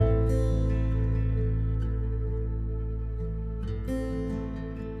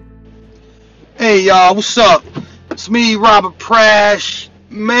Hey y'all, what's up? It's me, Robert Prash.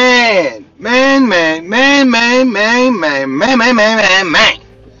 Man,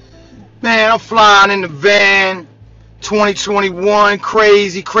 I'm flying in the van. 2021,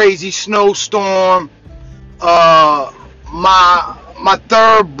 crazy snowstorm. My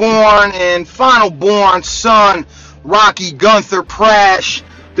third born and final born son, Rocky Gunther Prash,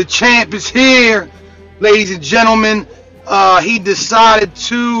 the champ, is here, ladies and gentlemen. He decided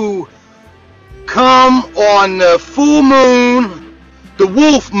to come on the full moon, the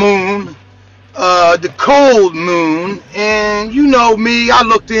wolf moon, the cold moon, and you know me, I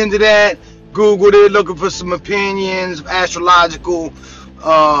looked into that, Googled it, looking for some opinions, astrological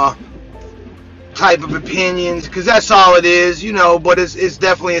type of opinions, because that's all it is, you know, but it's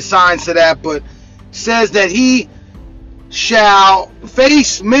definitely a science to that. But says that he shall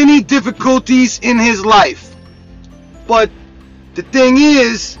face many difficulties in his life. But the thing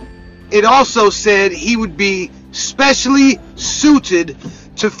is, it also said he would be specially suited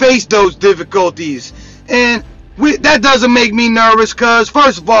to face those difficulties. And that doesn't make me nervous, because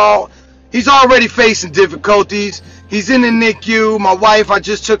first of all, he's already facing difficulties. He's in the NICU. My wife, I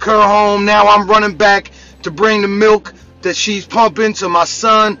just took her home. Now I'm running back to bring the milk that she's pumping to my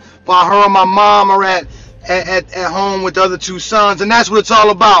son, while her and my mom are at home with the other two sons. And that's what it's all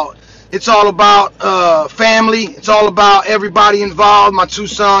about. It's all about family. It's all about everybody involved. My two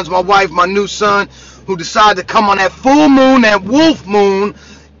sons, my wife, my new son, who decided to come on that full moon, that wolf moon,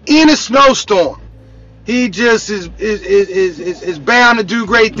 in a snowstorm. He just is bound to do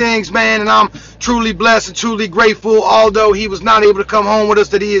great things, man. And I'm truly blessed and truly grateful. Although he was not able to come home with us,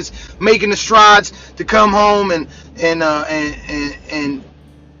 that he is making the strides to come home, and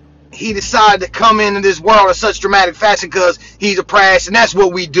he decided to come into this world in such dramatic fashion because he's a Prash, and that's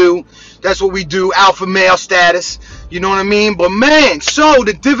what we do. That's what we do, alpha male status. You know what I mean? But man, so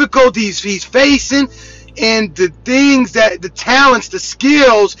the difficulties he's facing, and the things that, the talents, the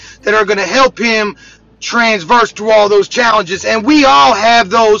skills that are going to help him transverse through all those challenges. And we all have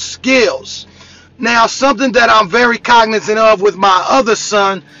those skills. Now, something that I'm very cognizant of with my other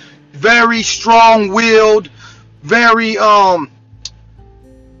son, very strong-willed, very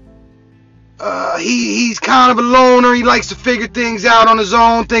he's kind of a loner. He likes to figure things out on his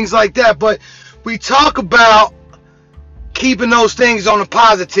own, things like that. But we talk about keeping those things on the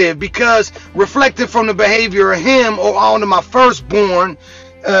positive, because reflecting from the behavior of him or onto my firstborn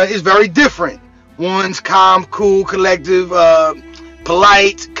is very different. One's calm, cool, collective,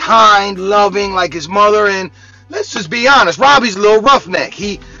 polite, kind, loving, like his mother. And let's just be honest, Robbie's a little roughneck.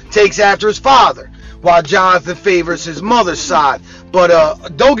 He takes after his father, while Jonathan favors his mother's side. But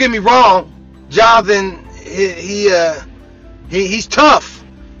don't get me wrong, Jonathan, he's tough,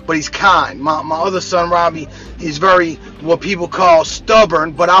 but he's kind. My other son, Robbie, is very, what people call,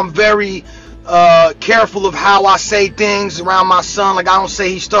 stubborn, but I'm very careful of how I say things around my son. Like, I don't say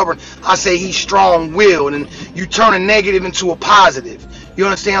he's stubborn, I say he's strong-willed, and you turn a negative into a positive. You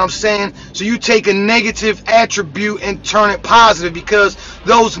understand what I'm saying? So you take a negative attribute and turn it positive, because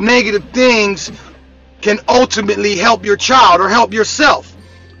those negative things can ultimately help your child or help yourself.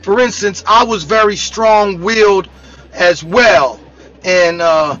 For instance, I was very strong-willed as well, and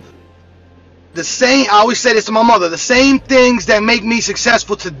I always say this to my mother, the same things that make me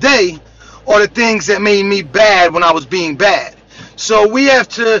successful today are the things that made me bad when I was being bad. So we have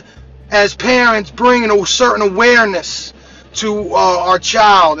to, as parents, bring in a certain awareness to our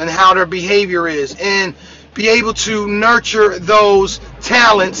child and how their behavior is, and be able to nurture those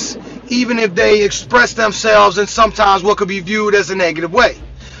talents, even if they express themselves in sometimes what could be viewed as a negative way.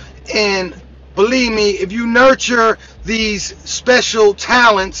 And believe me, if you nurture these special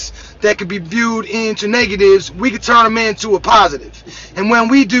talents that could be viewed into negatives, we could turn them into a positive. And when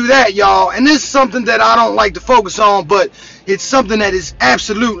we do that, y'all, and this is something that I don't like to focus on, but it's something that is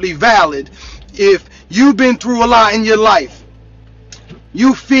absolutely valid. If you've been through a lot in your life,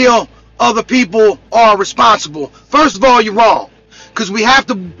 you feel other people are responsible, first of all, you're wrong. Because we have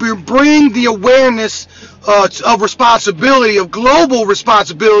to bring the awareness of responsibility, of global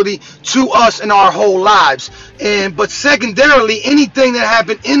responsibility, to us in our whole lives. But secondarily, anything that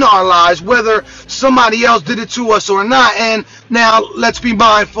happened in our lives, whether somebody else did it to us or not. And now, let's be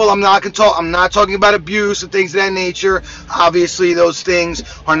mindful. I'm not talking about abuse and things of that nature. Obviously, those things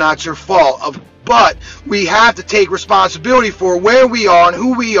are not your fault. But we have to take responsibility for where we are and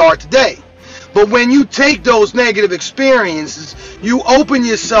who we are today. But when you take those negative experiences, you open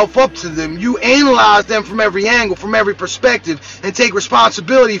yourself up to them, you analyze them from every angle, from every perspective, and take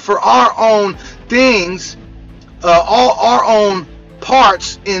responsibility for our own things, all our own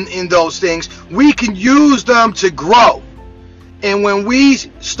parts in those things. We can use them to grow. And when we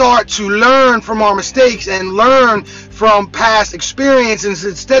start to learn from our mistakes and learn from past experiences,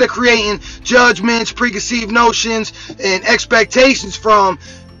 instead of creating judgments, preconceived notions, and expectations from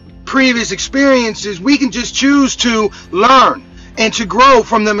previous experiences, we can just choose to learn and to grow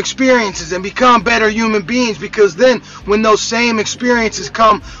from them experiences and become better human beings. Because then when those same experiences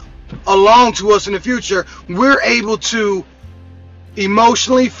come along to us in the future, we're able to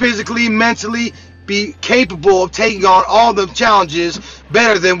emotionally, physically, mentally be capable of taking on all the challenges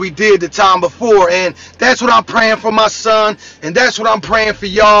better than we did the time before. And that's what I'm praying for my son, and that's what I'm praying for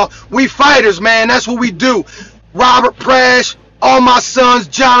y'all. We fighters, man. That's what we do. Robert Prash, all my sons,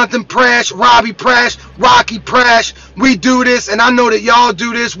 Jonathan Prash, Robbie Prash, Rocky Prash, we do this, and I know that y'all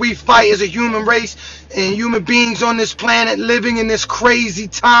do this. We fight as a human race and human beings on this planet, living in this crazy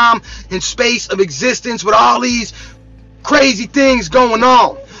time and space of existence with all these crazy things going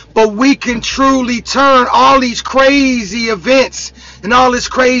on. But we can truly turn all these crazy events and all this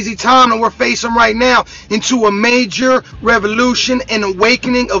crazy time that we're facing right now into a major revolution and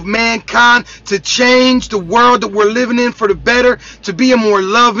awakening of mankind, to change the world that we're living in for the better, to be a more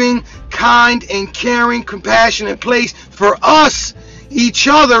loving, kind, and caring, compassionate place for us, each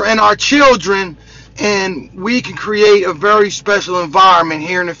other, and our children. And we can create a very special environment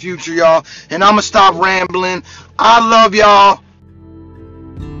here in the future, y'all. And I'm going to stop rambling. I love y'all.